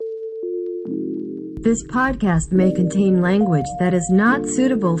This podcast may contain language that is not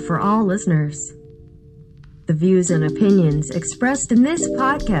suitable for all listeners. The views and opinions expressed in this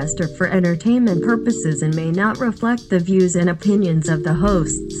podcast are for entertainment purposes and may not reflect the views and opinions of the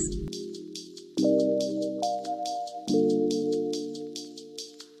hosts.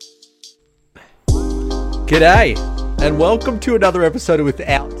 G'day, and welcome to another episode of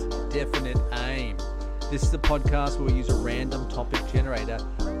Without Definite Aim. This is a podcast where we use a random topic generator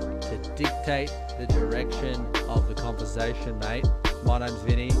to dictate the direction of the conversation, mate. My name's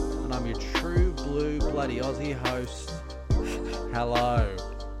Vinny, and I'm your true blue bloody Aussie host. Hello.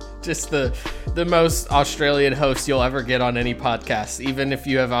 Just the most Australian host you'll ever get on any podcast, even if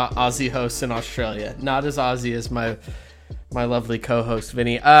you have Aussie hosts in Australia. Not as Aussie as my lovely co-host,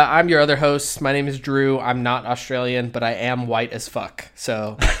 Vinny. I'm your other host. My name is Drew. I'm not Australian, but I am white as fuck.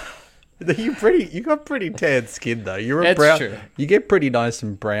 So You got pretty tan skin though. It's brown. true. You get pretty nice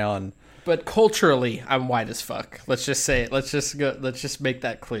and brown. But culturally, I'm white as fuck. Let's just say it. Let's just make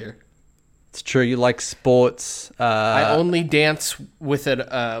that clear. It's true. You like sports. I only dance with it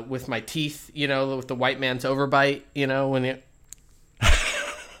with my teeth. You know, with the white man's overbite. You know when it.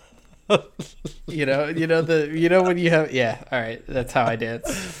 you know when you have all right, that's how I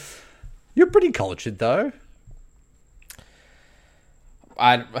dance. You're pretty cultured though.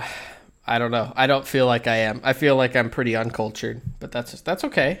 I don't know. I don't feel like I am. I feel like I'm pretty uncultured, but that's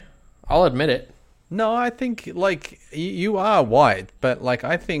okay. I'll admit it. No, I think like you are white, but like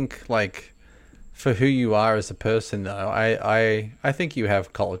I think like for who you are as a person though, I think you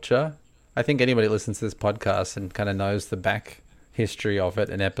have culture. I think anybody that listens to this podcast and kind of knows the back history of it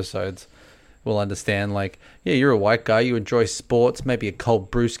and episodes will understand like, yeah, you're a white guy, you enjoy sports, maybe a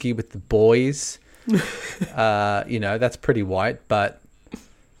cold brewski with the boys. That's pretty white, but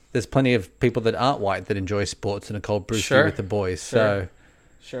there's plenty of people that aren't white that enjoy sports and a cold brewski with the boys.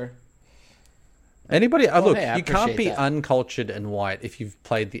 Sure. Anybody, look, hey, you can't be that. uncultured and white if you've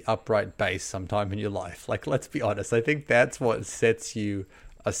played the upright bass sometime in your life. Like, let's be honest. I think that's what sets you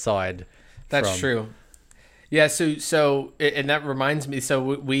aside. That's true. Yeah. So, and that reminds me. So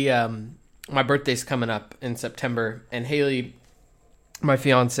we my birthday's coming up in September, and Haley, my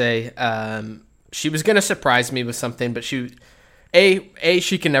fiance, she was gonna surprise me with something, but she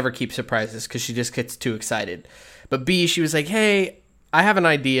can never keep surprises because she just gets too excited. But B, she was like, hey, I have an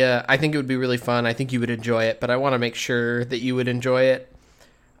idea. I think it would be really fun. I think you would enjoy it, but I want to make sure that you would enjoy it.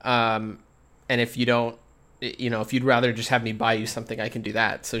 And if you don't, if you'd rather just have me buy you something, I can do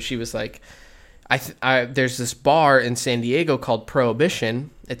that. So she was like, there's this bar in San Diego called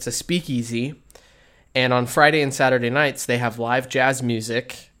Prohibition. It's a speakeasy. And on Friday and Saturday nights, they have live jazz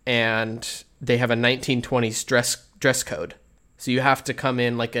music, and they have a 1920s dress code. So you have to come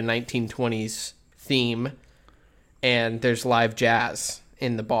in like a 1920s theme, and there's live jazz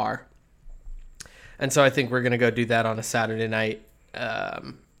in the bar. And so I think we're going to go do that on a Saturday night,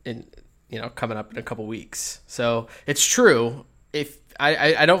 coming up in a couple weeks. So it's true. If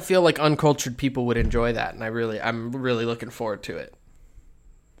I don't feel like uncultured people would enjoy that, and I'm really looking forward to it.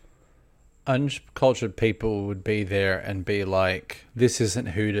 Uncultured people would be there and be like, this isn't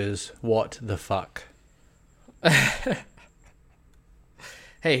Hooters, what the fuck?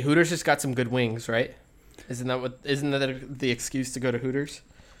 Hey, Hooters just got some good wings, right? Isn't that the excuse to go to Hooters?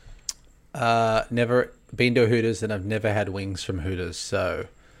 Never been to Hooters, and I've never had wings from Hooters, so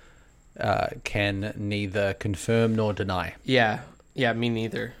can neither confirm nor deny. Yeah, me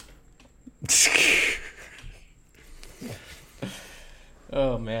neither.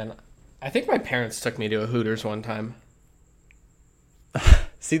 Oh man, I think my parents took me to a Hooters one time.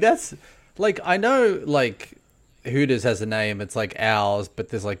 See, that's like, I know like Hooters has a name, it's like Owls, but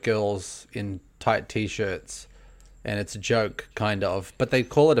there's like girls in tight t-shirts, and it's a joke kind of, but they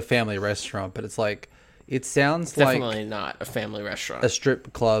call it a family restaurant, but it's like, it sounds definitely not a family restaurant. A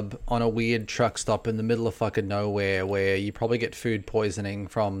strip club on a weird truck stop in the middle of fucking nowhere where you probably get food poisoning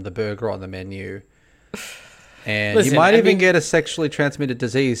from the burger on the menu. And listen, you might even get a sexually transmitted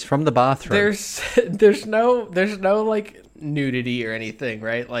disease from the bathroom. There's no like nudity or anything,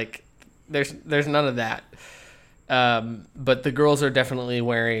 right? Like there's none of that. But the girls are definitely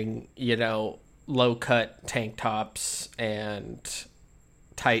wearing, low cut tank tops and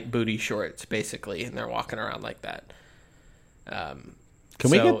tight booty shorts, basically, and they're walking around like that.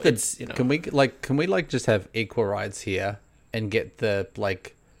 Can we just have equal rights here and get the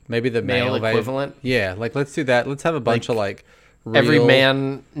maybe the male equivalent? Yeah, let's do that. Let's have a bunch of real... Every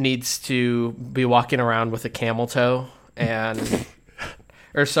man needs to be walking around with a camel toe and.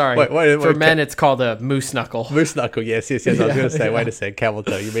 Or sorry, wait, for men it's called a moose knuckle. Moose knuckle, yes. I was going to say, wait a second, camel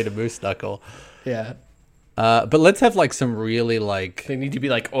toe. You mean a moose knuckle? Yeah. But let's have like some really like They need to be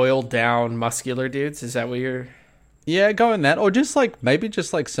like oiled down, muscular dudes. Is that what you're? yeah, go in that, or just like maybe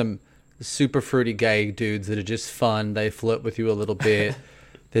just like some super fruity gay dudes that are just fun. They flirt with you a little bit.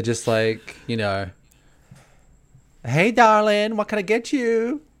 They're just like, you know, hey darling, what can I get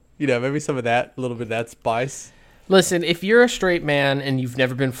you? You know, maybe some of that, a little bit of that spice. Listen, if you're a straight man and you've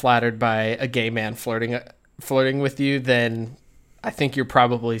never been flattered by a gay man flirting with you, then I think you're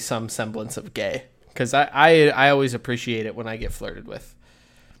probably some semblance of gay. Because I always appreciate it when I get flirted with.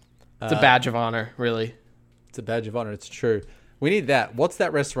 It's a badge of honor, really. It's a badge of honor. It's true. We need that. What's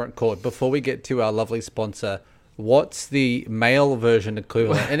that restaurant called? Before we get to our lovely sponsor, what's the male version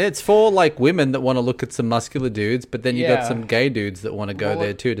equivalent? And it's for like women that want to look at some muscular dudes, but then you got some gay dudes that want to go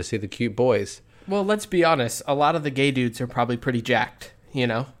there too to see the cute boys. Well, let's be honest. A lot of the gay dudes are probably pretty jacked, you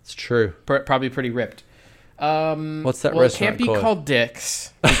know? It's true. Probably pretty ripped. What's that Well, it restaurant can't be called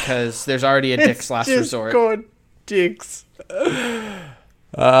Dick's because there's already a Dick's Last Resort. It's called Dick's.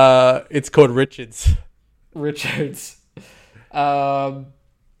 It's called Richards. Richards. Yeah,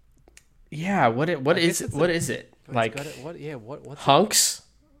 what is it? Like What's hunks?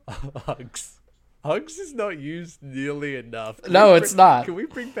 Hugs. Hugs is not used nearly enough. No, it's not. Can we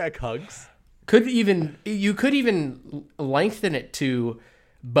bring back Hugs? You could even lengthen it to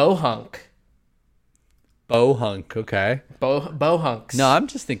bohunk. Bohunk, okay. Bohunks. No, I'm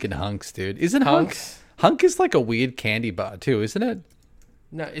just thinking hunks, dude. Isn't Hunks? Hunk is like a weird candy bar too, isn't it?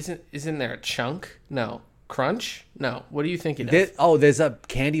 No, isn't there a chunk? No. Crunch? No. What are you thinking of? There's a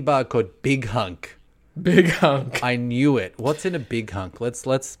candy bar called Big Hunk. Big hunk. I knew it. What's in a big hunk?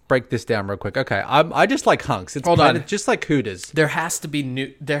 Let's break this down real quick. Okay, I just like hunks. It's Hold on. just like Hooters. There has to be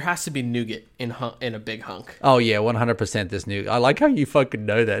nougat in a big hunk. Oh yeah, 100% this new. I like how you fucking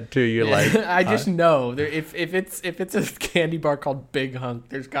know that too. You're like, I just know if it's a candy bar called Big Hunk,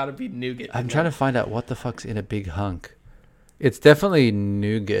 there's got to be nougat. I'm trying to find out what the fuck's in a big hunk. It's definitely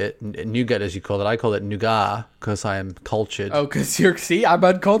nougat as you call it. I call it nougat because I am cultured. Oh, because I'm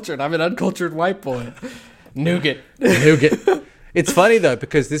uncultured. I'm an uncultured white boy. Nougat. Nougat. It's funny though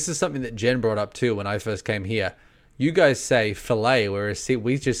because this is something that Jen brought up too when I first came here. You guys say fillet, whereas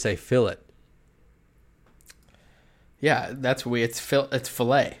we just say fillet. Yeah, that's weird. It's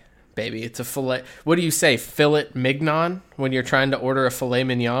fillet, baby. It's a fillet. What do you say? Fillet mignon when you're trying to order a filet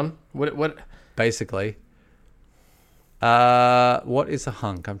mignon? What? Basically. What is a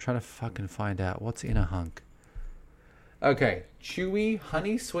hunk? I'm trying to fucking find out. What's in a hunk? Okay. Chewy,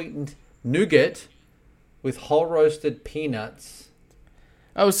 honey sweetened nougat with whole roasted peanuts.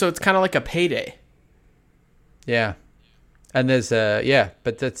 Oh, so it's kind of like a payday. Yeah. And there's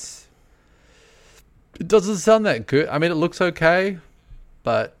but it doesn't sound that good. I mean, it looks okay,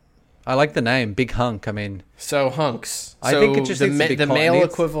 but I like the name, Big Hunk. I mean, so hunks. I think it just the needs to be male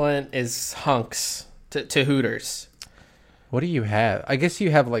equivalent is hunks to Hooters. What do you have? I guess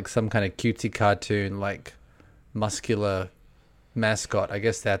you have like some kind of cutesy cartoon, like muscular mascot. I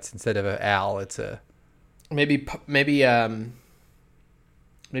guess that's instead of an owl, it's a maybe Popeye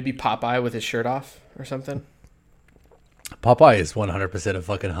with his shirt off or something. Popeye is 100% a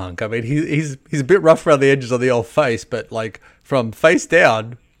fucking hunk. I mean, he's a bit rough around the edges on the old face, but like from face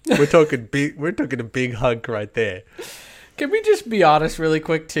down, we're talking big. We're talking a big hunk right there. Can we just be honest really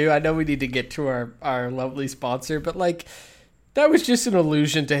quick too? I know we need to get to our lovely sponsor, but like that was just an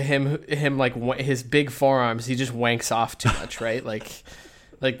allusion to him like his big forearms. He just wanks off too much, right? Like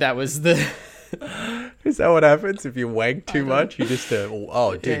that was the. Is that what happens if you wank too much? You just dude,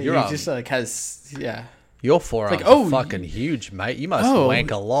 yeah, just like has your forearms like, are fucking huge, mate. You must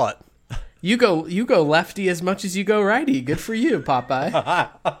wank a lot. You go lefty as much as you go righty. Good for you, Popeye.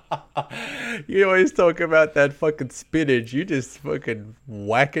 You always talk about that fucking spinach. You just fucking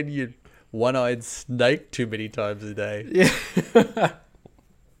whacking your one-eyed snake too many times a day. Yeah.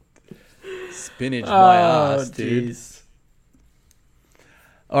 Spinach my ass, dude. Geez.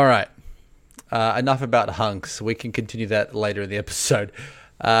 All right. Enough about hunks. We can continue that later in the episode.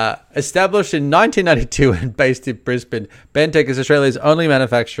 Established in 1992 and based in Brisbane, Bentech is Australia's only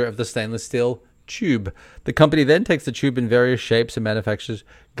manufacturer of the stainless steel tube. The company then takes the tube in various shapes and manufactures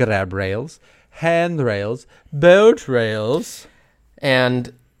grab rails, handrails, boat rails.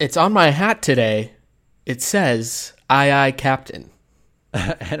 And it's on my hat today. It says, "Aye, aye, Captain."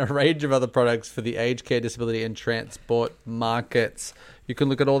 And a range of other products for the aged care, disability, and transport markets. You can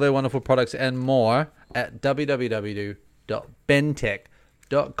look at all their wonderful products and more at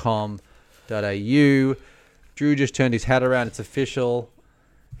www.bentech.com.au. Drew just turned his hat around. It's official.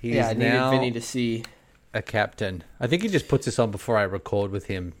 He is I now needed Vinny to see. a captain. I think he just puts this on before I record with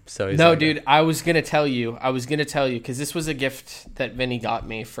him. So he's No, like, dude, I was going to tell you because this was a gift that Vinny got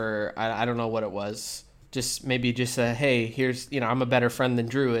me for, I don't know what it was. Just maybe just hey, here's, I'm a better friend than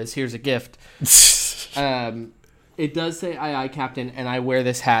Drew is. Here's a gift. It does say aye, aye, Captain, and I wear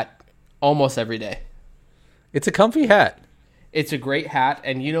this hat almost every day. It's a comfy hat. It's a great hat,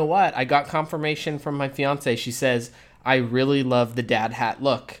 and you know what? I got confirmation from my fiance. She says, I really love the dad hat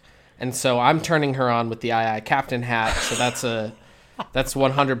look. And so I'm turning her on with the aye, aye, Captain hat, so that's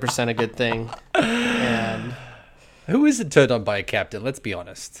 100% a good thing. And who isn't turned on by a captain? Let's be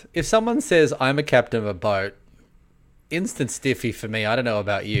honest. If someone says, I'm a captain of a boat, instant stiffy for me. I don't know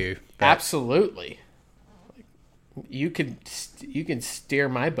about you. Absolutely. You can steer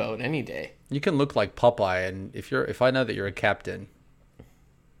my boat any day. You can look like Popeye, and if I know that you're a captain,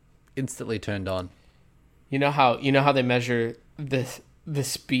 instantly turned on. You know how they measure the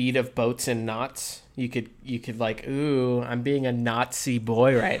speed of boats in knots? You could like, ooh, I'm being a Nazi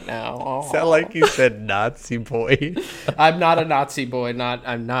boy right now. Oh. Sound like you said Nazi boy. I'm not a Nazi boy.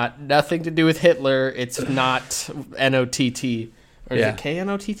 I'm not. Nothing to do with Hitler. It's not N-O-T-T. Or is it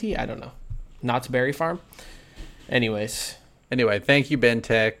K-N-O-T-T? I don't know. Knott's Berry Farm? Anyway, thank you, Ben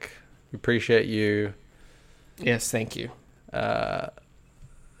Tech. We appreciate you. Yes, thank you.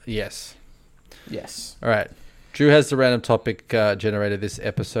 Yes. Yes. All right. Drew has the random topic generator this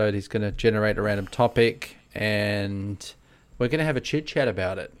episode. He's going to generate a random topic, and we're going to have a chit-chat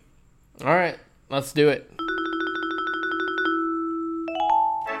about it. All right. Let's do it.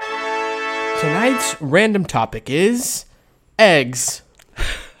 Tonight's random topic is eggs.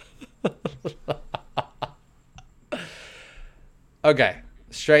 Okay.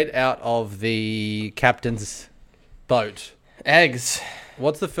 Straight out of the captain's boat. Eggs.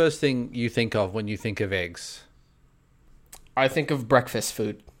 What's the first thing you think of when you think of eggs? I think of breakfast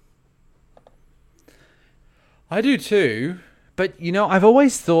food. I do too. But, I've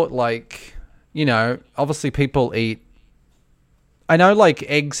always thought obviously people eat... I know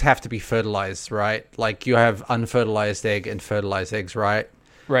eggs have to be fertilized, right? Like you have unfertilized egg and fertilized eggs, right?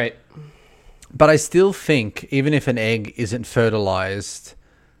 Right. But I still think even if an egg isn't fertilized,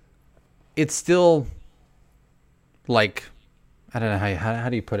 it's still I don't know how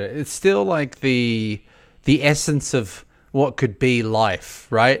do you put it? It's still the essence of what could be life,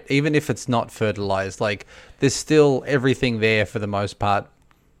 right? Even if it's not fertilized, there's still everything there for the most part.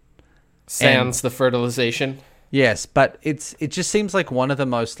 Sans the fertilization. Yes, but it just seems like one of the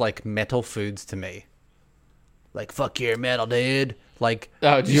most metal foods to me. Fuck your metal, dude.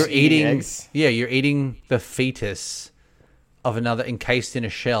 You're eating eggs. Yeah, you're eating the fetus of another, encased in a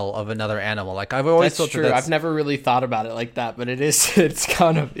shell of another animal. I've always thought true. I've never really thought about it like that, but it's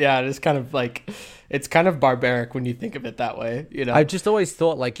kind of it's kind of barbaric when you think of it that way. I've just always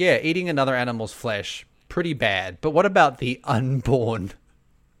thought eating another animal's flesh, pretty bad. But what about the unborn?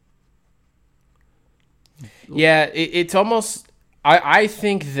 Yeah, it's almost. I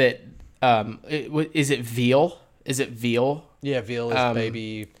think that is it veal? Is it veal? Yeah, veal is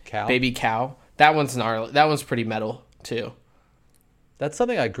baby cow. Baby cow. That one's gnarly. That one's pretty metal too. That's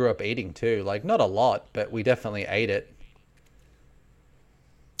something I grew up eating too. Not a lot, but we definitely ate it.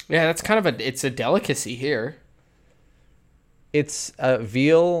 Yeah, that's kind of it's a delicacy here. It's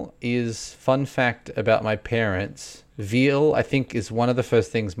veal is, fun fact about my parents, veal I think is one of the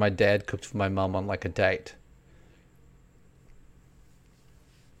first things my dad cooked for my mum on a date.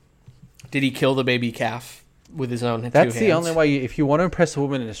 Did he kill the baby calf with his own two hands? That's the only way. If you want to impress a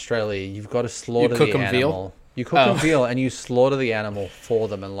woman in Australia, you've got to slaughter the animal. Veal? You cook them veal and you slaughter the animal for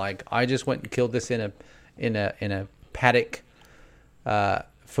them. And I just went and killed this in a paddock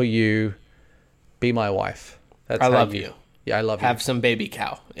for you. Be my wife. I love you. Yeah, I love you. Have some baby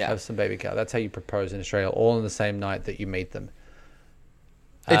cow. Yeah. Have some baby cow. That's how you propose in Australia, all in the same night that you meet them.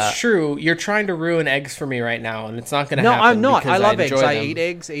 It's true. You're trying to ruin eggs for me right now, and it's not going to happen. No, I'm not. I love eggs. Them. I eat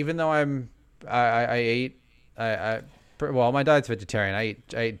eggs, even though I eat. Well, my diet's vegetarian. I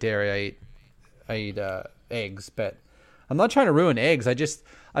eat dairy. I eat eggs, but I'm not trying to ruin eggs.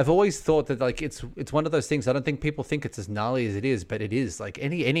 I've always thought that it's one of those things. I don't think people think it's as gnarly as it is, but it is.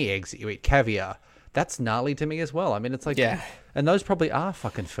 Any eggs that you eat, caviar, that's gnarly to me as well. I mean, it's yeah. And those probably are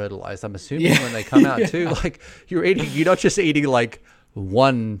fucking fertilized. I'm assuming when they come out too. You're not just eating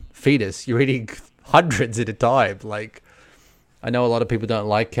one fetus. You're eating hundreds at a time. I know a lot of people don't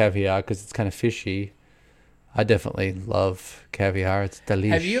like caviar because it's kind of fishy. I definitely love caviar. It's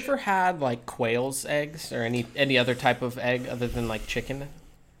delicious. Have you ever had quail's eggs or any other type of egg other than chicken?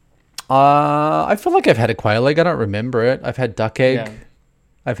 I feel like I've had a quail egg. I don't remember it. I've had duck egg. Yeah.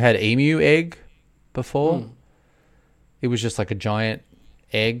 I've had emu egg before. It was just a giant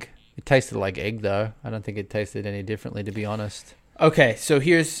egg. It tasted like egg though. I don't think it tasted any differently, to be honest. Okay, so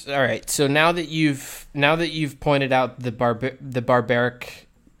all right. So now that you've pointed out the barbaric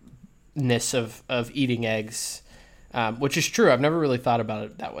ness of eating eggs, which is true. I've never really thought about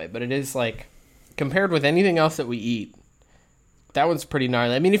it that way, but it is like compared with anything else that we eat, that one's pretty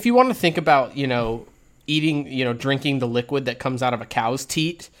gnarly. I mean, if you want to think about, eating, drinking the liquid that comes out of a cow's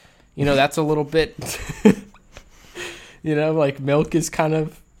teat, that's a little bit, like milk is kind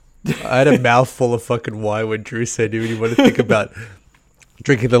of. I had a mouthful of fucking wine when Drew said, "Do you want to think about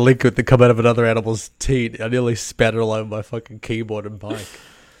drinking the liquid that come out of another animal's teat?" I nearly spat it all over my fucking keyboard and mic.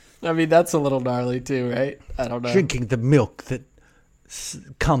 I mean, that's a little gnarly too, right? I don't know. Drinking the milk that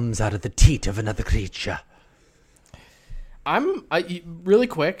comes out of the teat of another creature. Really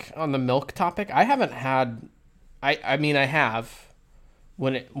quick on the milk topic. I haven't had. I mean, I have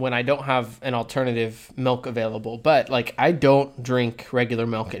when I don't have an alternative milk available, but like I don't drink regular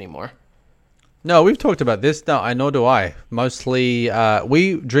milk anymore. No, we've talked about this. No, nor do I. Mostly,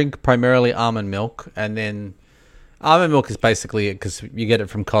 we drink primarily almond milk, and then almond milk is basically it because you get it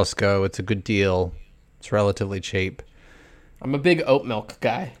from Costco. It's a good deal. It's relatively cheap. I'm a big oat milk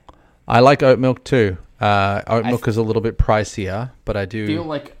guy. I like oat milk too. Oat milk is a little bit pricier, but I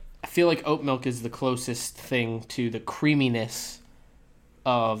feel like oat milk is the closest thing to the creaminess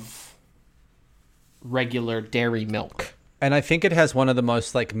of regular dairy milk. And I think it has one of the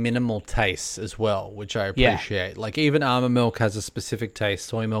most like minimal tastes as well, which I appreciate. Yeah. Like even almond milk has a specific taste,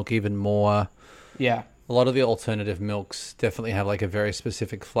 soy milk even more. Yeah. A lot of the alternative milks definitely have like a very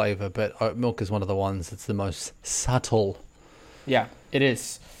specific flavor, but oat milk is one of the ones that's the most subtle. Yeah, it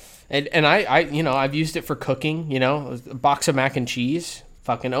is. And I I've used it for cooking, a box of mac and cheese,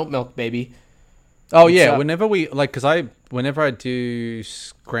 fucking oat milk, baby. Oh, yeah. Whenever I do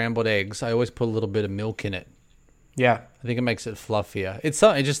scrambled eggs, I always put a little bit of milk in it. Yeah. I think it makes it fluffier. It's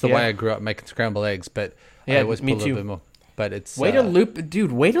just the way I grew up making scrambled eggs, but I always put a little bit more. But it's way to loop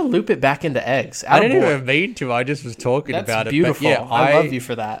it back into eggs. I didn't even mean to. I just was talking about it. Beautiful. But yeah, I love you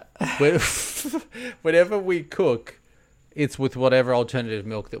for that. Whenever we cook, it's with whatever alternative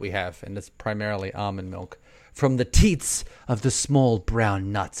milk that we have, and it's primarily almond milk from the teats of the small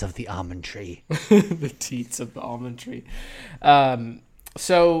brown nuts of the almond tree. The teats of the almond tree.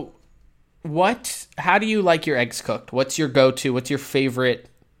 So, how do you like your eggs cooked? What's your go-to? What's your favorite?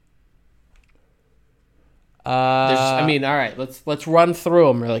 All right. Let's run through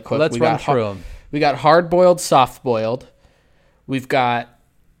them really quick. Let's run through them. We got hard-boiled, soft-boiled. We've got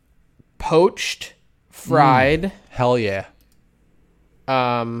poached, fried. Hell yeah.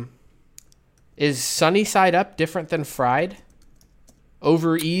 Is sunny side up different than fried?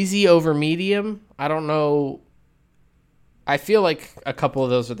 Over easy, over medium? I don't know. I feel like a couple of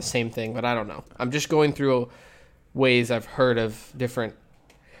those are the same thing, but I don't know. I'm just going through ways I've heard of different.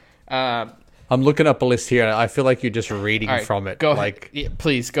 I'm looking up a list here, and I feel like you're just reading from it. Go ahead. Yeah,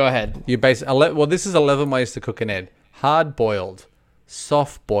 please, go ahead. You this is 11 ways to cook an egg. Hard-boiled,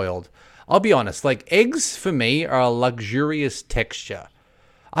 soft-boiled. I'll be honest, like eggs for me are a luxurious texture.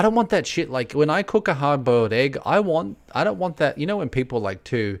 I don't want that shit. Like when I cook a hard-boiled egg, I don't want that. When people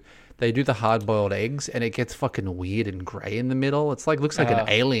they do the hard-boiled eggs and it gets fucking weird and gray in the middle. It's looks like an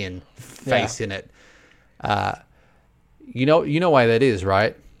alien face in it. You know why that is,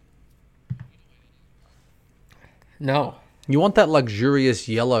 right? No. You want that luxurious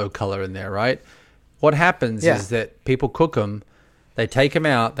yellow color in there, right? What happens is that people cook them, they take them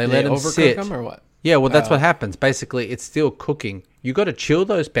out, they let them sit. Overcook them or what? Yeah, well, that's what happens. Basically, it's still cooking. You got to chill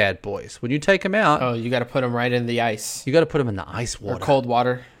those bad boys. When you take them out... Oh, you got to put them right in the ice. You got to put them in the ice water. Or cold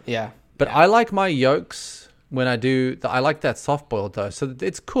water, yeah. But I like my yolks when I do... I like that soft-boiled, though. So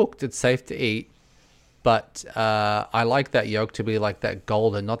it's cooked. It's safe to eat. But I like that yolk to be like that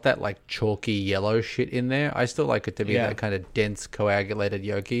golden, not that like chalky yellow shit in there. I still like it to be that kind of dense, coagulated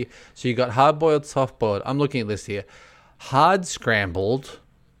yolky. So you got hard-boiled, soft-boiled. I'm looking at this here. Hard scrambled...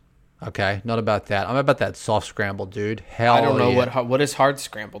 Okay, not about that. I'm about that soft scrambled, dude. Hell yeah. I don't know what is hard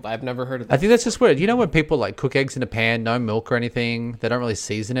scrambled. I've never heard of that. I think that's just weird. When people like cook eggs in a pan, no milk or anything, they don't really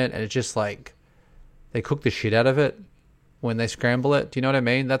season it, and it's just like they cook the shit out of it when they scramble it. Do you know what I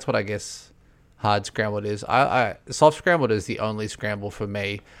mean? That's what I guess hard scrambled is. Soft scrambled is the only scramble for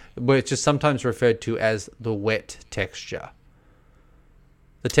me, which is sometimes referred to as the wet texture.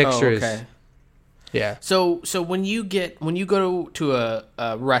 The texture is... Yeah. So when you go to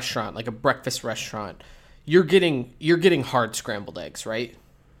a restaurant, like a breakfast restaurant, you're getting hard scrambled eggs, right?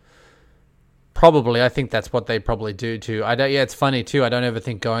 Probably. I think that's what they probably do too. It's funny too. I don't ever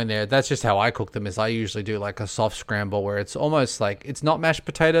think going there. That's just how I cook them. Is I usually do like a soft scramble where it's almost like it's not mashed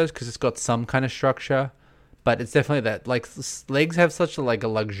potatoes because it's got some kind of structure, but it's definitely that like legs have such a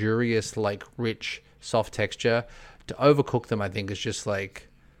luxurious rich soft texture. To overcook them, I think is just like.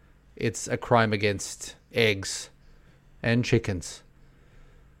 It's a crime against eggs and chickens.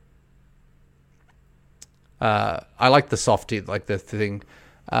 I like the softy, like the thing.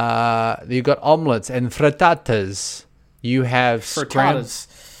 You've got omelets and frittatas. You have Frittatas.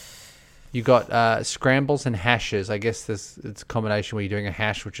 You got scrambles and hashes. I guess it's a combination where you're doing a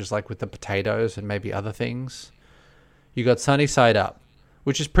hash, which is like with the potatoes and maybe other things. You got sunny side up,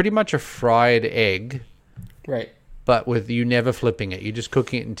 which is pretty much a fried egg, Right. but with you never flipping it. You're just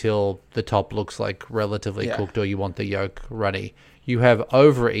cooking it until the top looks like relatively cooked, or you want the yolk runny. You have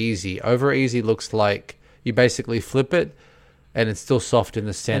over easy. Over easy looks like you basically flip it, and it's still soft in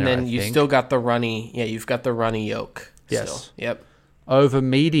the center. And then you still got the runny. Yeah, you've got the runny yolk. Yes. Still. Yep. Over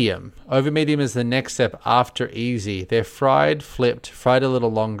medium. Over medium is the next step after easy. They're fried, flipped, fried a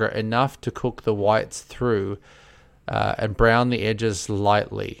little longer, enough to cook the whites through and brown the edges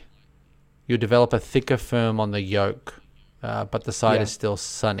lightly. You develop a thicker firm on the yolk, but the side is still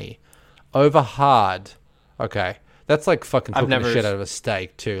sunny. Over hard. Okay. That's like fucking cooking the shit out of a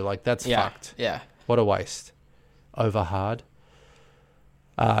steak too. Like that's fucked. Yeah. What a waste. Over hard.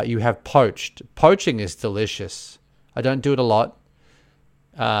 You have poached. Poaching is delicious. I don't do it a lot.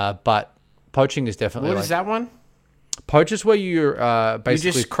 But poaching is definitely What is that one? Poach is where you're basically...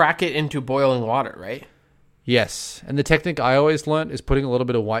 You just crack it into boiling water, right? Yes. And the technique I always learnt is putting a little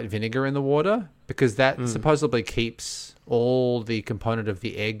bit of white vinegar in the water, because that supposedly keeps all the component of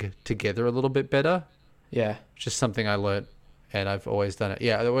the egg together a little bit better. Yeah. It's just something I learnt, and I've always done it.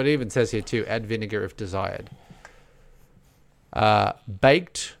 Yeah, what it even says here too, add vinegar if desired.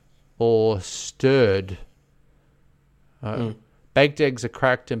 Baked or stirred. Baked eggs are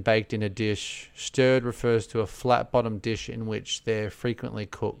cracked and baked in a dish. Stirred refers to a flat-bottomed dish in which they're frequently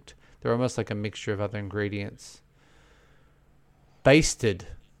cooked. They're almost like a mixture of other ingredients. Basted.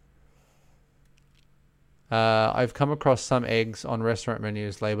 I've come across some eggs on restaurant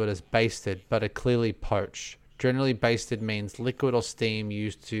menus labeled as basted, but are clearly poached. Generally, basted means liquid or steam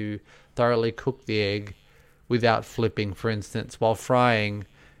used to thoroughly cook the egg without flipping. For instance, while frying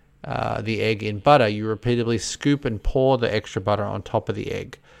the egg in butter, you repeatedly scoop and pour the extra butter on top of the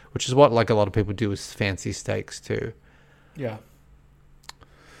egg, which is what like a lot of people do with fancy steaks too. Yeah.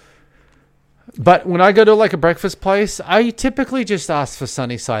 But when I go to like a breakfast place, I typically just ask for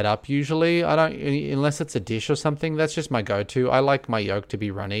sunny side up. Usually, I don't, unless it's a dish or something. That's just my go-to. I like my yolk to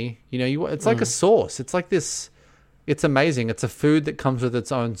be runny. You know, it's like a sauce. It's like this. It's amazing. It's a food that comes with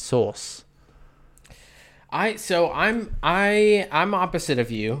its own sauce. I'm opposite of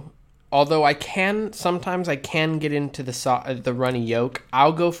you. Although sometimes I can get into the runny yolk.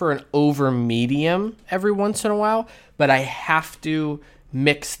 I'll go for an over medium every once in a while, but I have to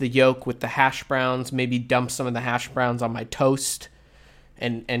mix the yolk with the hash browns, maybe dump some of the hash browns on my toast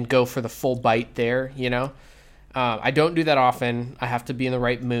and go for the full bite there, you know? I don't do that often. I have to be in the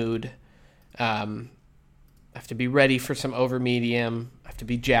right mood. I have to be ready for some over medium. I have to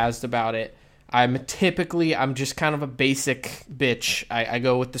be jazzed about it. I'm just kind of a basic bitch. I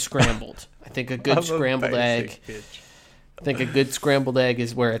go with the scrambled. I think a good scrambled egg. I think a good scrambled egg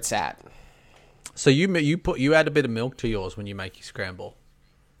is where it's at. So you add a bit of milk to yours when you make your scramble.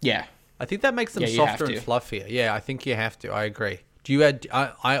 Yeah. I think that makes them softer and fluffier. Yeah, I think you have to. I agree. Do you add?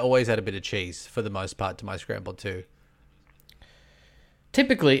 I always add a bit of cheese for the most part to my scramble too.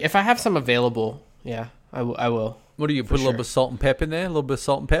 Typically, if I have some available, yeah, I will. What do you put? A little bit of salt and pepper in there. A little bit of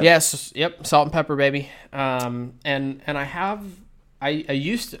salt and pepper. Yes. Yep. Salt and pepper, baby. And I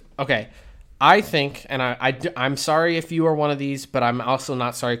used to. Okay. I think, and I'm sorry if you are one of these, but I'm also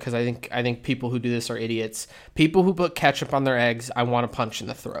not sorry because I think people who do this are idiots. People who put ketchup on their eggs, I want to punch in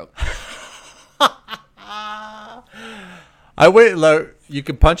the throat. You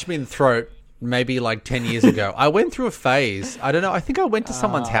could punch me in the throat maybe like 10 years ago. I went through a phase. I don't know. I think I went to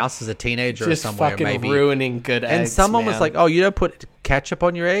someone's house as a teenager or somewhere. Just fucking maybe ruining good eggs. And someone was like, "Oh, you don't put ketchup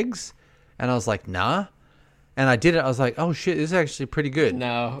on your eggs?" And I was like, "Nah." And I did it. I was like, "Oh shit, this is actually pretty good."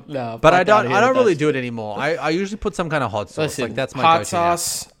 No. But I don't really do it anymore. I usually put some kind of hot sauce. Listen, like that's my hot go-to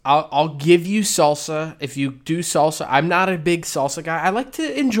sauce. I'll give you salsa if you do salsa. I'm not a big salsa guy. I like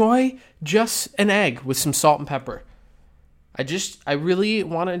to enjoy just an egg with some salt and pepper. I really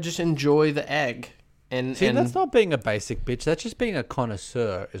want to just enjoy the egg. And that's not being a basic bitch. That's just being a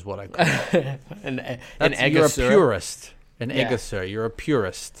connoisseur, is what I call it. an You're a purist. An eggosaur. You're a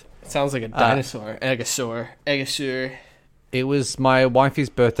purist. Sounds like a dinosaur. Eggosaur. It was my wifey's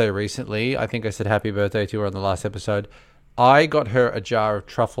birthday recently. I think I said happy birthday to her on the last episode. I got her a jar of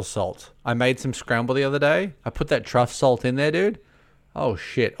truffle salt. I made some scramble the other day. I put that truffle salt in there, dude. Oh,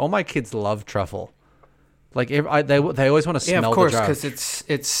 shit. All my kids love truffle. Like, they always want to smell the jar. Yeah, of course, because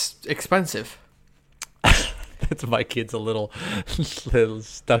it's expensive. That's my kids a little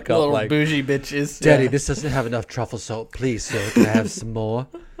stuck up. Little like, bougie bitches. Daddy, this doesn't have enough truffle salt. Please, sir, can I have some more?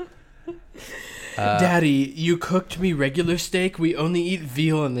 Daddy, you cooked me regular steak. We only eat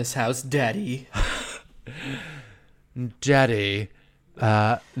veal in this house, Daddy. Daddy,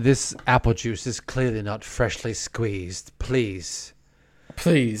 this apple juice is clearly not freshly squeezed. Please.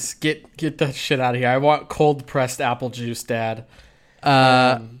 Please, get that shit out of here. I want cold-pressed apple juice, Dad.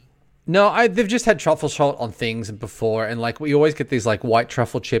 No, they've just had truffle salt on things before, and like we always get these like white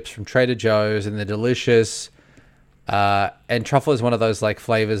truffle chips from Trader Joe's, and they're delicious. And truffle is one of those like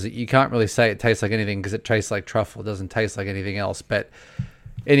flavors that you can't really say it tastes like anything because it tastes like truffle. It doesn't taste like anything else. But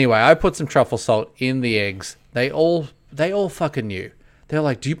anyway, I put some truffle salt in the eggs. They all fucking knew. They're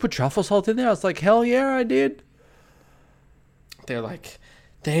like, "Do you put truffle salt in there?" I was like, "Hell yeah, I did." They're like,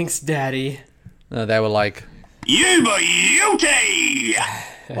 "Thanks, Daddy." No, they were like, You beauty!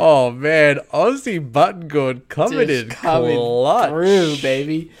 "Oh man, Aussie button good coming in clutch through,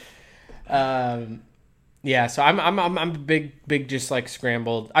 baby." Yeah, so I'm big just like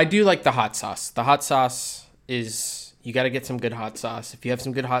scrambled. I do like the hot sauce. The hot sauce is, you got to get some good hot sauce. If you have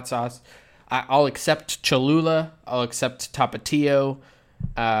some good hot sauce, I'll accept Cholula. I'll accept Tapatio.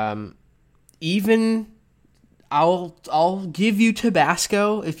 Even I'll give you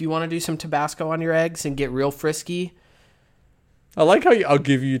Tabasco if you want to do some Tabasco on your eggs and get real frisky. I like how I'll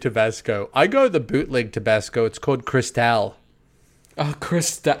give you Tabasco. I go the bootleg Tabasco. It's called Cristal. Oh,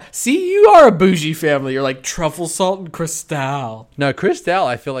 Cristal. See, you are a bougie family. You're like truffle salt and Cristal. No, Cristal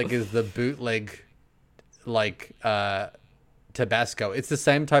I feel like is the bootleg like Tabasco. It's the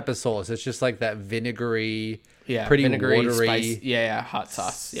same type of sauce. It's just like that vinegary, pretty vinegary, watery, spicy, hot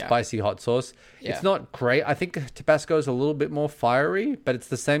sauce. Yeah. Spicy hot sauce. Yeah. It's not great. I think Tabasco is a little bit more fiery, but it's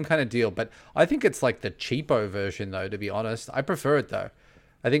the same kind of deal. But I think it's like the cheapo version though, to be honest. I prefer it though.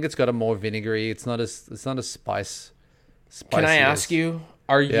 I think it's got a more vinegary. It's not as spicy. Can I ask you,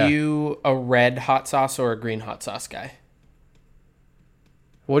 are you a red hot sauce or a green hot sauce guy?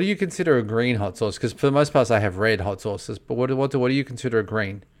 What do you consider a green hot sauce? Because for the most part, I have red hot sauces. But what do you consider a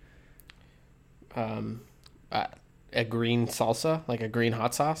green? A green salsa, like a green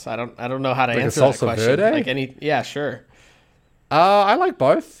hot sauce. I don't know how to Like answer a that salsa question. verde? Yeah, sure. I like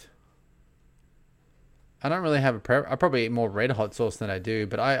both. I don't really have a I probably eat more red hot sauce than I do,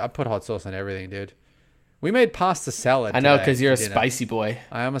 but I put hot sauce on everything, dude. We made pasta salad. I know, today because you're a for dinner. spicy boy.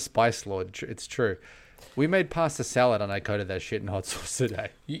 I am a spice lord. It's true. We made pasta salad and I coated that shit in hot sauce today.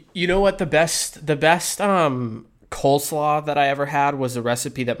 You know what? The best coleslaw that I ever had was a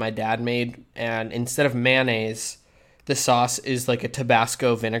recipe that my dad made, and instead of mayonnaise, the sauce is like a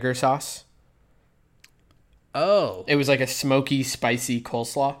Tabasco vinegar sauce. Oh. It was like a smoky, spicy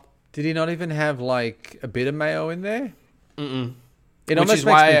coleslaw. Did he not even have like a bit of mayo in there? Mm-mm. It Which almost is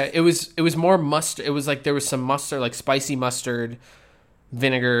makes why me... it was more mustard. It was like there was some mustard, like spicy mustard,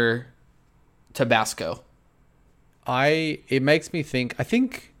 vinegar, Tabasco. It makes me think. I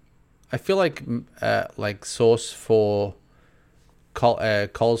feel like sauce for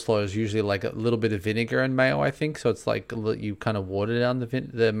coleslaw is usually like a little bit of vinegar and mayo. I think so. It's like you kind of water down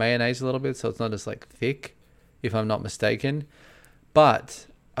the mayonnaise a little bit, so it's not as like thick, if I'm not mistaken. But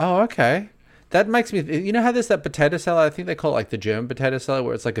okay. That makes me... You know how there's that potato salad? I think they call it like the German potato salad,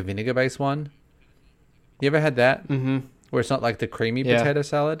 where it's like a vinegar-based one. You ever had that? Mm-hmm. Where it's not like the creamy potato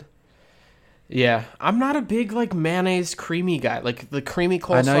salad? Yeah. I'm not a big like mayonnaise creamy guy. Like the creamy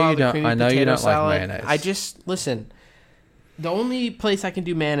coleslaw, I know you don't salad. like mayonnaise. I just... Listen. The only place I can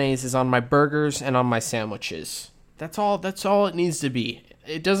do mayonnaise is on my burgers and on my sandwiches. That's all it needs to be.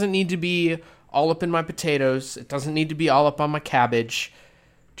 It doesn't need to be all up in my potatoes. It doesn't need to be all up on my cabbage.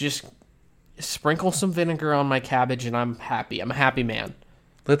 Just... sprinkle some vinegar on my cabbage and I'm happy. I'm a happy man.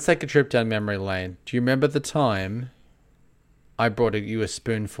 Let's take a trip down memory lane. Do you remember the time I brought you a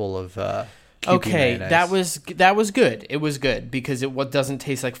spoonful of Okay, mayonnaise? that was good. It was good because it doesn't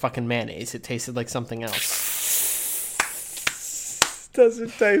taste like fucking mayonnaise. It tasted like something else.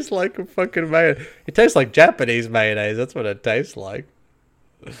 Doesn't taste like a fucking mayonnaise. It tastes like Japanese mayonnaise. That's what it tastes like.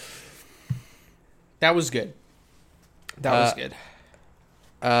 That was good. That was good.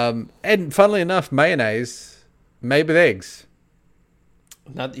 And funnily enough, mayonnaise made with eggs.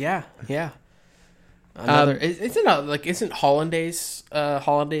 Yeah. Another isn't hollandaise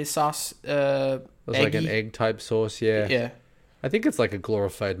sauce It was like an egg type sauce, yeah. Yeah. I think it's like a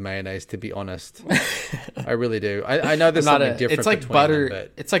glorified mayonnaise, to be honest. I really do. I know there's something different. It's like between butter. them,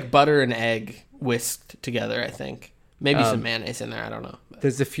 but It's like butter and egg whisked together. I think maybe some mayonnaise in there. I don't know.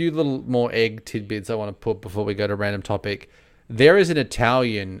 there's a few little more egg tidbits I want to put before we go to random topic. There is an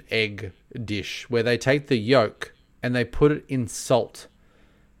Italian egg dish where they take the yolk and they put it in salt.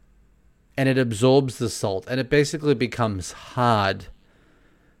 And it absorbs the salt. And it basically becomes hard.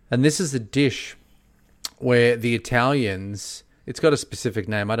 And this is a dish where the Italians... It's got a specific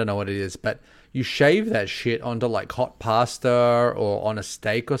name. I don't know what it is. But you shave that shit onto like hot pasta or on a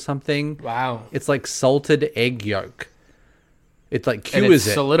steak or something. Wow. It's like salted egg yolk. It like And cures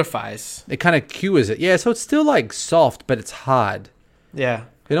it it. solidifies. It kind of cures it. Yeah, so it's still like soft, but it's hard. Yeah.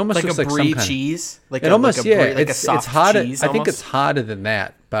 It almost Like looks a like some brie kind. cheese? Like It a, almost like a yeah. brie, like a It's soft harder. cheese I think almost? it's harder than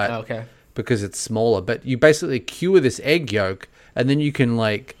that, but Oh, okay. because it's smaller. But you basically cure this egg yolk, and then you can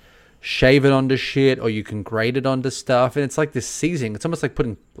like shave it onto shit, or you can grate it onto stuff, and it's like this seasoning. It's almost like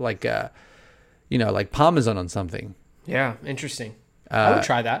putting like like Parmesan on something. Yeah, interesting. I would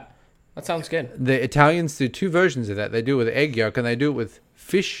try that. That sounds good. The Italians do two versions of that. They do it with egg yolk, and they do it with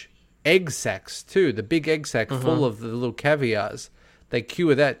fish egg sacs too. The big egg sac full of the little caviars. They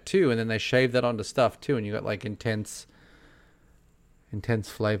cure that too, and then they shave that onto stuff too, and you got like intense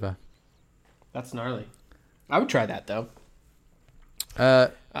flavor. That's gnarly. I would try that though.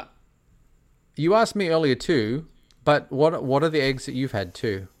 You asked me earlier too, but what are the eggs that you've had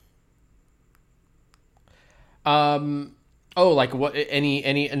too? Like what? Any?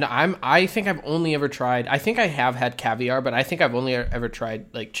 And I think I've only ever tried. I think I have had caviar, but I think I've only ever tried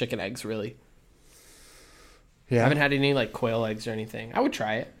like chicken eggs. Really, Yeah, I haven't had any like quail eggs or anything. I would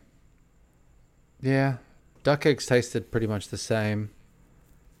try it. Yeah, duck eggs tasted pretty much the same.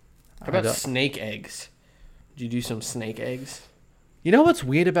 How about snake eggs? Did you do some snake eggs? You know what's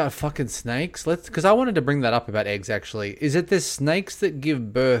weird about fucking snakes? Because I wanted to bring that up about eggs actually. Is that there's snakes that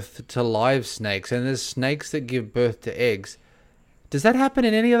give birth to live snakes, and there's snakes that give birth to eggs. Does that happen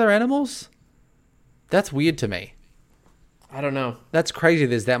in any other animals? That's weird to me. I don't know. That's crazy.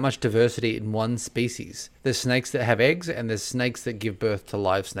 There's that much diversity in one species. There's snakes that have eggs, and there's snakes that give birth to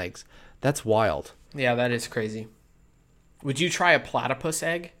live snakes. That's wild. Yeah, that is crazy. Would you try a platypus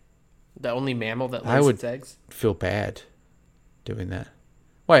egg? The only mammal that I lays would its eggs? feel bad doing that.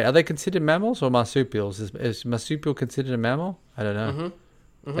 Wait, are they considered mammals or marsupials? Is marsupial considered a mammal? I don't know.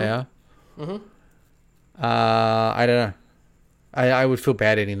 They are? I don't know. I would feel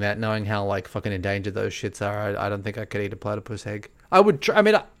bad eating that, knowing how like fucking endangered those shits are. I don't think I could eat a platypus egg. I would.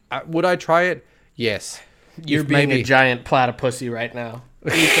 Would I try it? Yes. You're If being a giant platypussy right now. Eat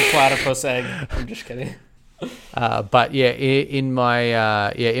the platypus egg. I'm just kidding. But yeah, in my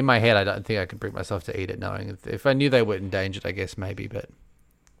head, I don't think I could bring myself to eat it. Knowing if I knew they were endangered, I guess maybe. But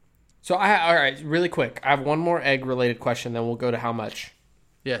So all right, really quick. I have one more egg related question, then we'll go to how much.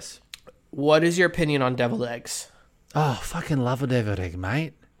 yes. What is your opinion on deviled eggs? Oh, fucking love a deviled egg,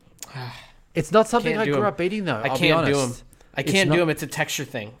 mate. It's not something Can't I do grew 'em. up eating though. I I'll be can't do honest. them. I can't do them. It's a texture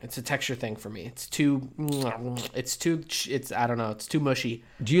thing. It's a texture thing for me. It's too. I don't know. It's too mushy.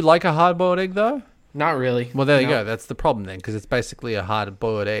 Do you like a hard-boiled egg though? Not really. Well, there you No. go. That's the problem then, because it's basically a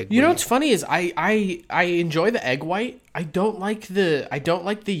hard-boiled egg. You know what's funny is I enjoy the egg white. I don't like the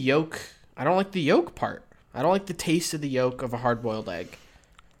yolk. I don't like the yolk part. I don't like the taste of the yolk of a hard-boiled egg.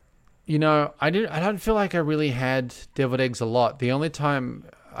 You know, I don't feel like I really had deviled eggs a lot. The only time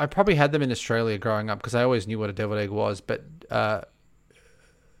I probably had them in Australia growing up, because I always knew what a deviled egg was. But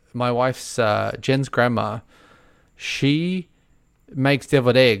my wife's Jen's grandma, she makes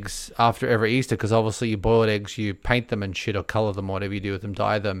deviled eggs after every Easter, because obviously you boiled eggs, you paint them and shit, or color them, or whatever you do with them,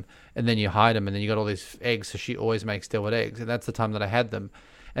 dye them, and then you hide them, and then you got all these eggs. So she always makes deviled eggs, and that's the time that I had them.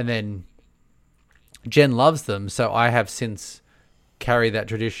 And then Jen loves them, so I have since carried that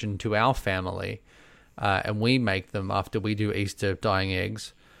tradition to our family, and we make them after we do Easter dyeing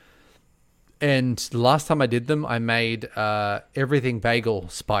eggs. And the last time I did them, I made everything bagel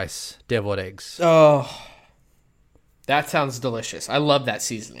spice deviled eggs. Oh, that sounds delicious. I love that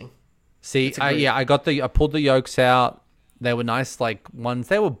seasoning. See, I pulled the yolks out. They were nice, like ones.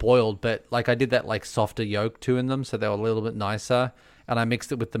 They were boiled, but like I did that like softer yolk too in them, so they were a little bit nicer. And I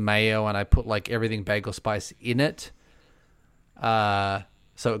mixed it with the mayo, and I put like everything bagel spice in it. So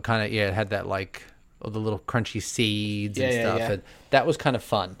it kind of it had that like all the little crunchy seeds and stuff. Yeah. And that was kind of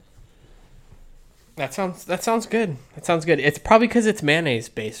fun. That sounds good. That sounds good. It's probably because it's mayonnaise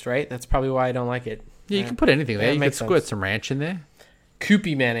based, right? That's probably why I don't like it. Yeah, you can put anything there. it You could makes squirt sense. some ranch in there.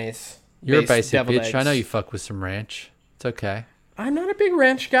 Koopy mayonnaise. You're a based basic deviled bitch. I eggs. know you fuck with some ranch. It's okay. I'm not a big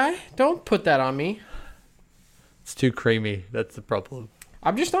ranch guy. Don't put that on me. It's too creamy. That's the problem.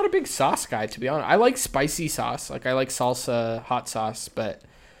 I'm just not a big sauce guy, to be honest. I like spicy sauce. Like, I like salsa, hot sauce, but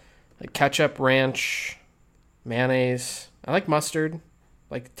like ketchup, ranch, mayonnaise. I like mustard,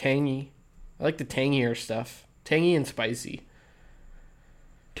 like tangy. I like the tangier stuff. Tangy and spicy.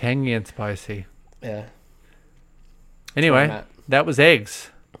 Tangy and spicy. Yeah. Anyway, That's that was eggs.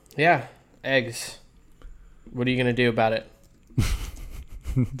 Yeah. Eggs. What are you going to do about it?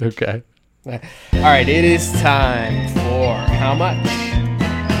 Okay. All right, it is time for How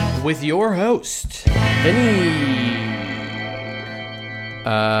Much? With your host, Vinny.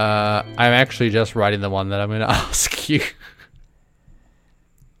 I'm actually just writing the one that I'm going to ask you.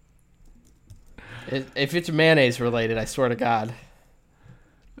 If it's mayonnaise related, I swear to God.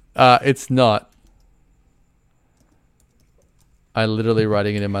 It's not. I literally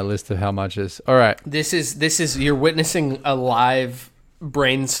writing it in my list of how much is. All right. This is you're witnessing a live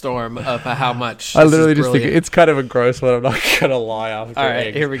brainstorm of how much. I literally just think it's kind of a gross one. I'm not gonna lie. After all right,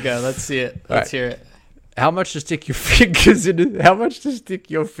 eggs. here we go. Let's see it. Let's hear it. How much to stick your fingers in? How much to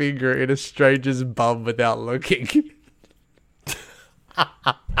stick your finger in a stranger's bum without looking?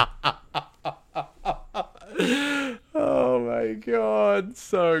 Oh my god,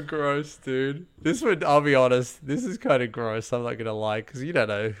 so gross, dude. This one, I'll be honest, this is kind of gross. I'm not gonna lie, because you don't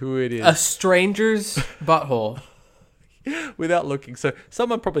know who it is. A stranger's butthole. Without looking. So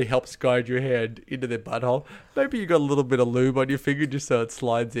someone probably helps guide your hand into their butthole. Maybe you got a little bit of lube on your finger just so it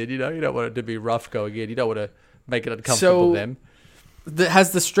slides in. You know, you don't want it to be rough going in. You don't want to make it uncomfortable for them.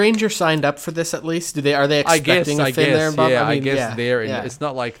 Has the stranger signed up for this at least? Are they expecting a fin there? Bob? Yeah, I guess they're in. It's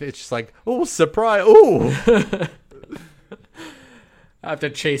not like it's just like, oh, surprise, oh. I have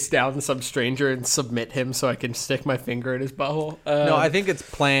to chase down some stranger and submit him so I can stick my finger in his butthole. No, I think it's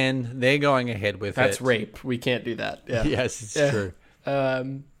planned. They're going ahead with that's it. That's rape. We can't do that. Yeah. Yes, it's true.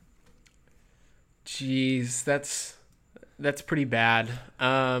 Jeez, that's pretty bad.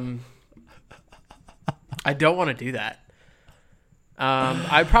 I don't want to do that.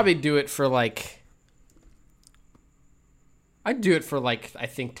 I'd probably do it for like. I'd do it for like I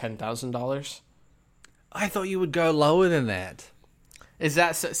think $10,000. I thought you would go lower than that. Is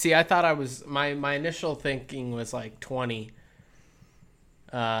that see? I thought I was my initial thinking was like 20.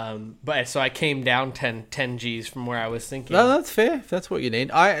 But so I came down 10 G's from where I was thinking. No, that's fair. If that's what you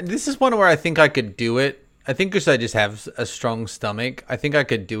need. This is one where I think I could do it. I think because I just have a strong stomach, I think I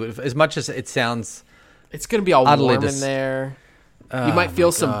could do it. As much as it sounds, it's gonna be all warm in there. You might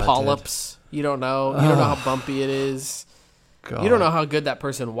feel some polyps. Dude. You don't know. You don't know how bumpy it is. God. You don't know how good that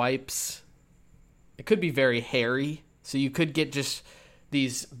person wipes. It could be very hairy, so you could get just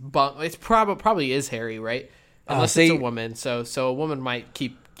these it's probably is hairy, right? Unless it's a woman, so a woman might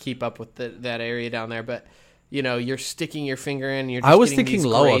keep up with that area down there, but you know, you're sticking your finger in. You're just I was thinking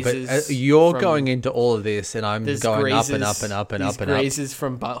lower, but you're going into all of this, and I'm going grazes, up and up and up and up and up. Grazes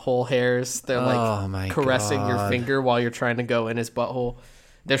from butthole hairs. They're like caressing your finger while you're trying to go in his butthole.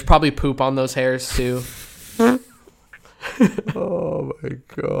 There's probably poop on those hairs too. Oh my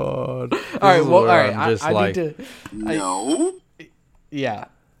god! All right. I need to. No. Yeah.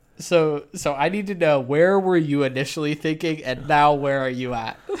 So I need to know, where were you initially thinking, and now where are you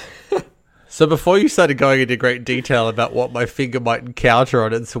at? So before you started going into great detail about what my finger might encounter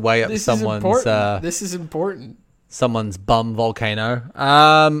on its way up someone's this is important. Someone's bum volcano.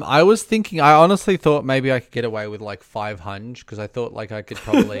 I was thinking. I honestly thought maybe I could get away with like 500 because I thought like I could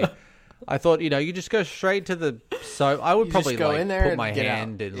probably. I thought, you know, you just go straight to the soap. I would probably go in there put my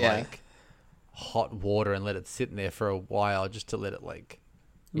hand in like hot water and let it sit in there for a while just to let it like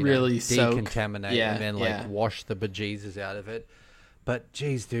really decontaminate and then like wash the bejesus out of it. But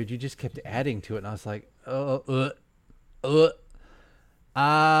geez, dude, you just kept adding to it, and I was like,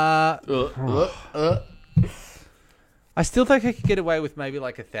 I still think I could get away with maybe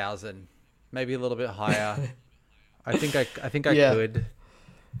like 1,000, maybe a little bit higher. I think I could.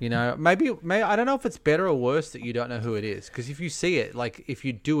 You know, maybe I don't know if it's better or worse that you don't know who it is. Because if you see it, like if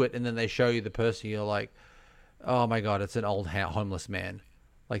you do it and then they show you the person, you're like, oh my god, it's an old homeless man.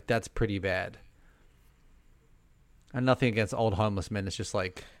 Like that's pretty bad. And nothing against old homeless men. It's just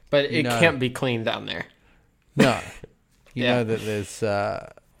like, but it can't be clean down there. No, you know that there's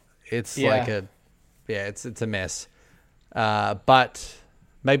it's like it's a mess. But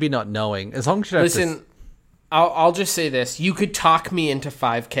maybe not knowing, as long as you listen. I'll just say this. You could talk me into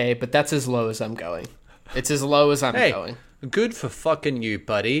 5K, but that's as low as I'm going. It's as low as I'm going. Good for fucking you,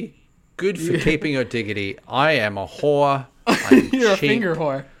 buddy. Good for keeping your dignity. I am a whore. You're a finger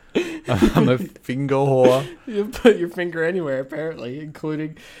whore. I'm a finger whore. You put your finger anywhere, apparently,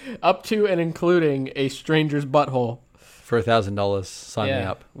 including up to and including a stranger's butthole. For $1,000, sign me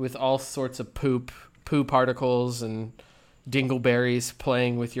up. With all sorts of poo particles and dingleberries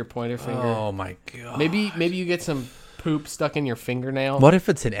playing with your pointer finger. Oh my god. Maybe you get some poop stuck in your fingernail. What if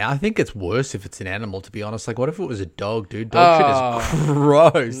it's I think it's worse if it's an animal, to be honest. Like, what if it was a dog, dude? Dog shit is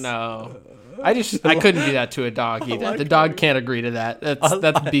gross. No. I couldn't do that to a dog either. The dog can't agree to that.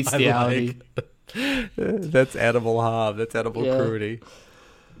 That's bestiality. That's animal harm. That's animal cruelty.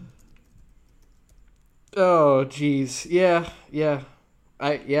 Oh, jeez. Yeah.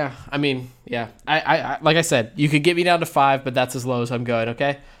 I mean, I like I said, you could get me down to 5, but that's as low as I'm going,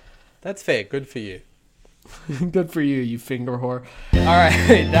 okay? That's fair. Good for you. Good for you, you finger whore. All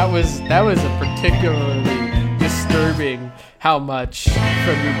right, that was a particularly disturbing how much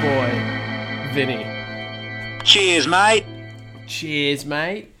from your boy, Vinny. Cheers, mate. Cheers,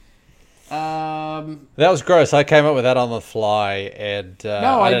 mate. That was gross. I came up with that on the fly, and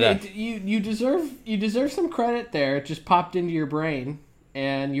No, I don't know. you deserve some credit there. It just popped into your brain,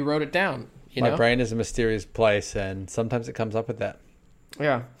 and you wrote it down. You My know? brain is a mysterious place, and sometimes it comes up with that.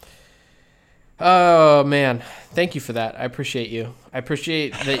 Yeah. Oh man, thank you for that. I appreciate you. I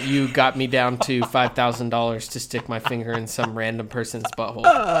appreciate that you got me down to $5,000 to stick my finger in some random person's butthole.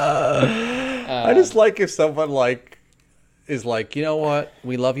 I just like if someone is like, you know what,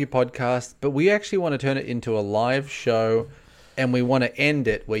 we love your podcast, but we actually want to turn it into a live show, and we want to end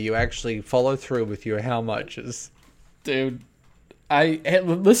it where you actually follow through with your how muches. Dude,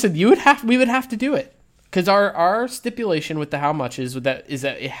 listen. We would have to do it because our stipulation with the how much is that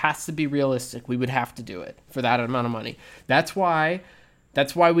it has to be realistic. We would have to do it for that amount of money. That's why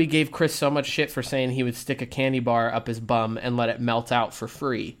we gave Chris so much shit for saying he would stick a candy bar up his bum and let it melt out for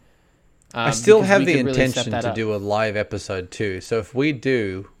free. I still have the really intention to do a live episode too. So if we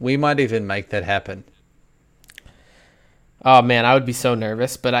do, we might even make that happen. Oh man, I would be so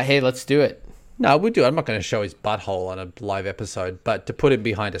nervous, but hey, let's do it. No, we'll do it. I'm not going to show his butthole on a live episode, but to put him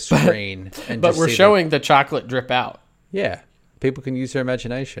behind a screen. And But just we're see showing the chocolate drip out. Yeah. People can use their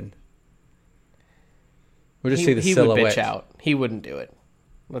imagination. We'll just see the he silhouette. would bitch out. He wouldn't do it.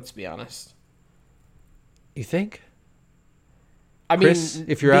 Let's be honest. You think? I Chris, mean,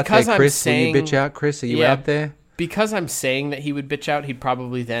 if you're out there, because I'm Chris, saying, will you bitch out? Chris, are you Yeah. out there? Because I'm saying that he would bitch out, he'd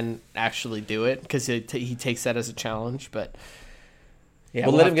probably then actually do it because he takes that as a challenge. But yeah,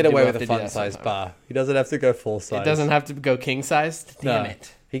 We'll let him get away with a a fun-size bar. He doesn't have to go full-size. It doesn't have to go king sized. Damn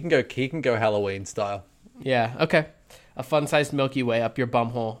it. He can go Halloween style. Yeah. Okay. A fun-sized Milky Way up your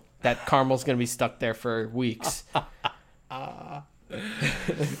bumhole. That caramel's gonna be stuck there for weeks. All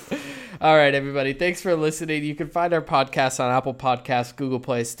right, everybody. Thanks for listening. You can find our podcast on Apple Podcasts, Google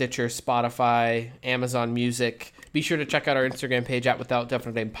Play, Stitcher, Spotify, Amazon Music. Be sure to check out our Instagram page at Without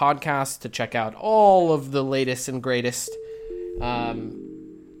Definite Name Podcast to check out all of the latest and greatest.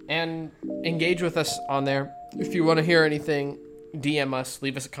 And engage with us on there. If you want to hear anything, DM us,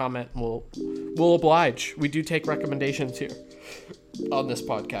 leave us a comment. We'll oblige. We do take recommendations here on this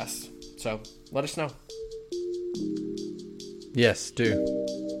podcast. So let us know. Yes, do.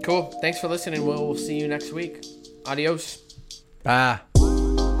 Cool. Thanks for listening. We'll see you next week. Adios. Bye.